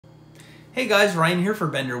Hey guys, Ryan here for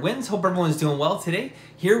Bender Wins. Hope everyone's doing well today.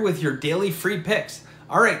 Here with your daily free picks.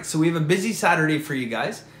 All right, so we have a busy Saturday for you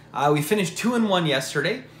guys. We finished 2-1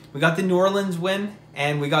 yesterday. We got the New Orleans win,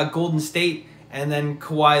 and we got Golden State, and then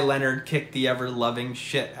Kawhi Leonard kicked the ever-loving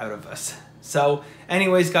shit out of us. So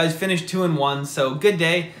anyways, guys, finished 2-1, so good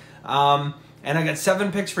day. And I got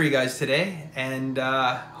 7 picks for you guys today, and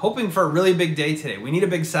hoping for a really big day today. We need a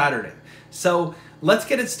big Saturday. So let's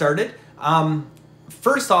get it started.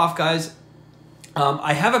 First off, guys,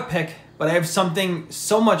 I have a pick, but I have something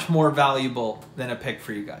so much more valuable than a pick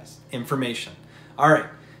for you guys. Information. All right,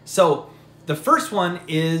 so the first one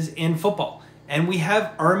is in football, and we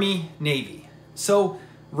have Army-Navy. So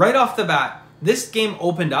right off the bat, this game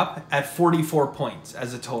opened up at 44 points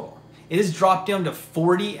as a total. It has dropped down to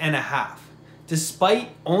 40.5, despite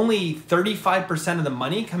only 35% of the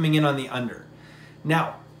money coming in on the under.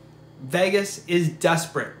 Now, Vegas is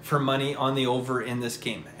desperate for money on the over in this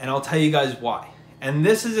game, and I'll tell you guys why. And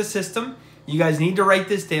this is a system, you guys need to write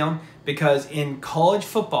this down, because in college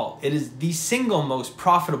football, it is the single most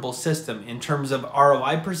profitable system in terms of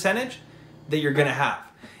ROI percentage that you're going to have.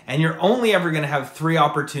 And you're only ever going to have 3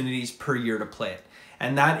 opportunities per year to play it.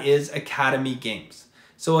 And that is Academy games.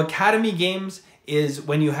 So Academy games is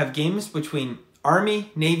when you have games between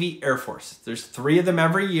Army, Navy, Air Force. There's 3 of them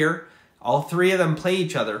every year. All 3 of them play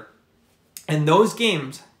each other. And those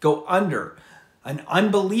games go under an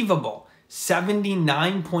unbelievable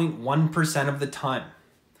 79.1% of the time.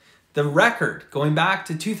 The record, going back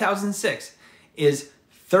to 2006, is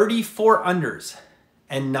 34 unders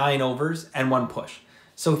and 9 overs and 1 push.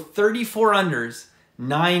 So 34 unders,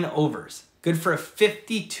 9 overs. Good for a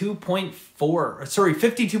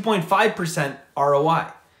 52.5%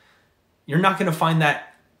 ROI. You're not going to find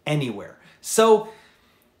that anywhere. So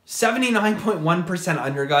 79.1%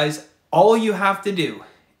 under, guys. All you have to do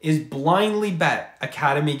is blindly bet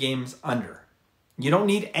Academy games under. You don't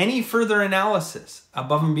need any further analysis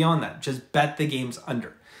above and beyond that. Just bet the games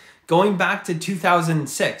under. Going back to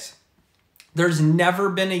 2006, there's never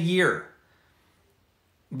been a year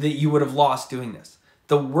that you would have lost doing this.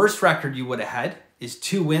 The worst record you would have had is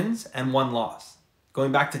 2 wins and 1 loss.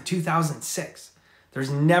 Going back to 2006, there's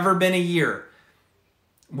never been a year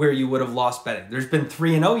where you would have lost betting. There's been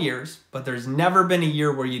 3-0 years, but there's never been a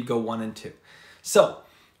year where you'd go 1-2. So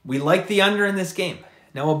we like the under in this game.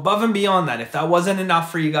 Now, above and beyond that, if that wasn't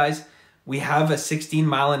enough for you guys, we have a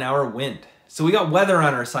 16-mile-an-hour wind. So we got weather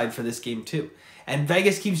on our side for this game too. And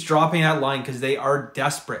Vegas keeps dropping that line because they are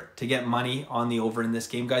desperate to get money on the over in this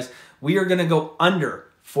game, guys. We are going to go under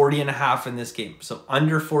 40.5 in this game. So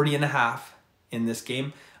under 40.5 in this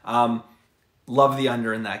game. Love the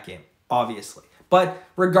under in that game, obviously. But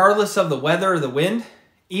regardless of the weather or the wind,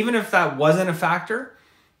 even if that wasn't a factor,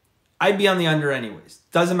 I'd be on the under anyways.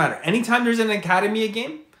 Doesn't matter. Anytime there's an Academy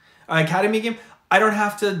game, I don't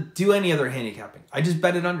have to do any other handicapping. I just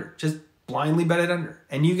bet it under. Just blindly bet it under.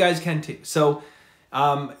 And you guys can too. So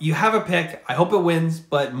you have a pick. I hope it wins.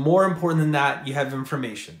 But more important than that, you have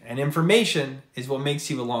information. And information is what makes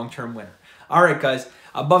you a long-term winner. All right, guys.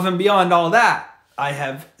 Above and beyond all that, I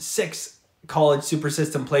have 6 college super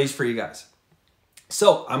system plays for you guys.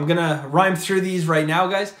 So I'm going to rhyme through these right now,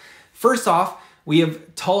 guys. First off, we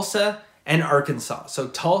have Tulsa and Arkansas. So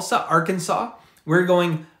Tulsa, Arkansas, we're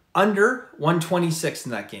going under 126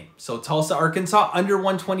 in that game. So Tulsa, Arkansas, under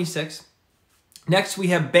 126. Next, we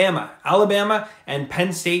have Bama, Alabama, and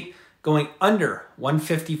Penn State going under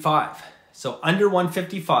 155. So under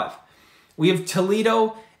 155. We have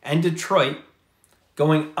Toledo and Detroit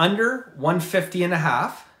going under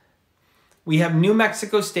 150.5. We have New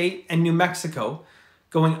Mexico State and New Mexico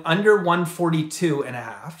going under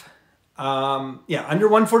 142.5. Under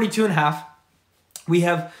 142.5. We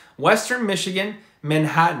have Western Michigan,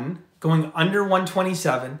 Manhattan going under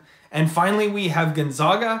 127. And finally, we have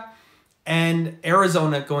Gonzaga and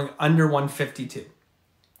Arizona going under 152.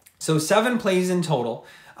 So 7 plays in total.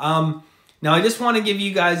 Now, I just want to give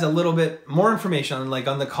you guys a little bit more information on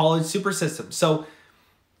the college super system. So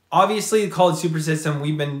obviously, the college super system,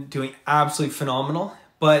 we've been doing absolutely phenomenal.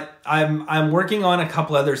 But I'm working on a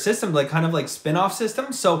couple other systems, kind of spin-off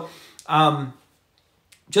systems. So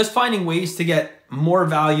just finding ways to get more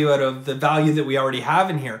value out of the value that we already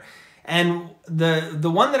have in here. And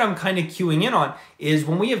the one that I'm kind of queuing in on is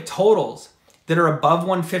when we have totals that are above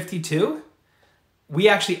 152, we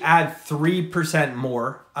actually add 3%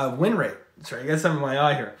 more win rate. Sorry, I got something in my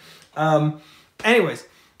eye here. Anyways,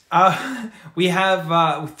 we have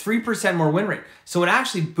 3% more win rate. So it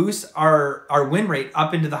actually boosts our win rate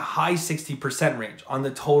up into the high 60% range on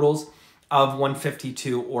the totals of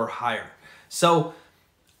 152 or higher. So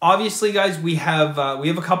obviously, guys, we have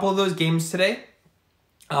a couple of those games today.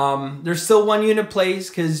 There's still 1 unit plays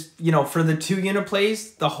because, you know, for the 2 unit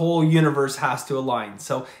plays, the whole universe has to align.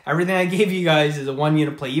 So everything I gave you guys is a 1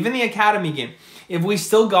 unit play. Even the Academy game, if we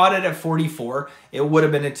still got it at 44, it would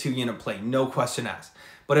have been a 2 unit play, no question asked.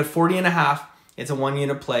 But at 40.5, it's a 1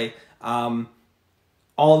 unit play.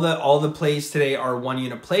 All the plays today are 1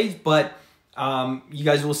 unit plays, but you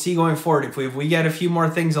guys will see going forward, if we get a few more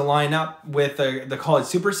things to line up with the College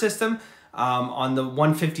Super System on the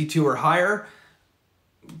 152 or higher,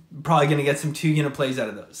 probably going to get some 2 unit plays out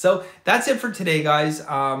of those. So that's it for today, guys.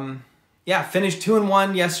 Yeah, finished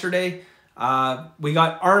 2-1 yesterday. We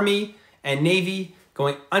got Army and Navy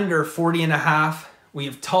going under 40.5. We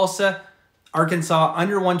have Tulsa, Arkansas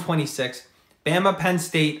under 126. Bama, Penn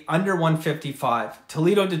State under 155.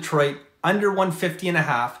 Toledo, Detroit under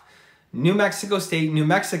 150.5. New Mexico State, New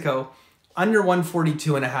Mexico under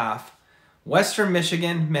 142.5. Western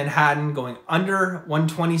Michigan, Manhattan going under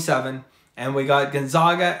 127. And we got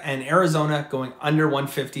Gonzaga and Arizona going under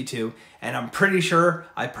 152. And I'm pretty sure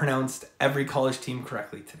I pronounced every college team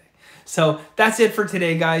correctly today. So that's it for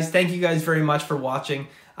today, guys. Thank you guys very much for watching.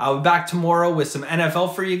 I'll be back tomorrow with some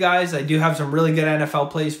NFL for you guys. I do have some really good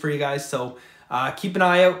NFL plays for you guys. So keep an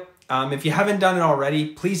eye out. If you haven't done it already,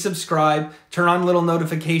 please subscribe. Turn on the little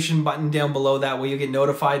notification button down below. That way you'll get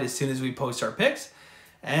notified as soon as we post our picks.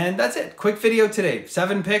 And that's it. Quick video today.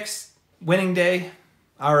 7 picks, winning day.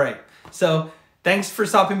 All right. So thanks for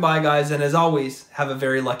stopping by, guys. And as always, have a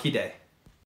very lucky day.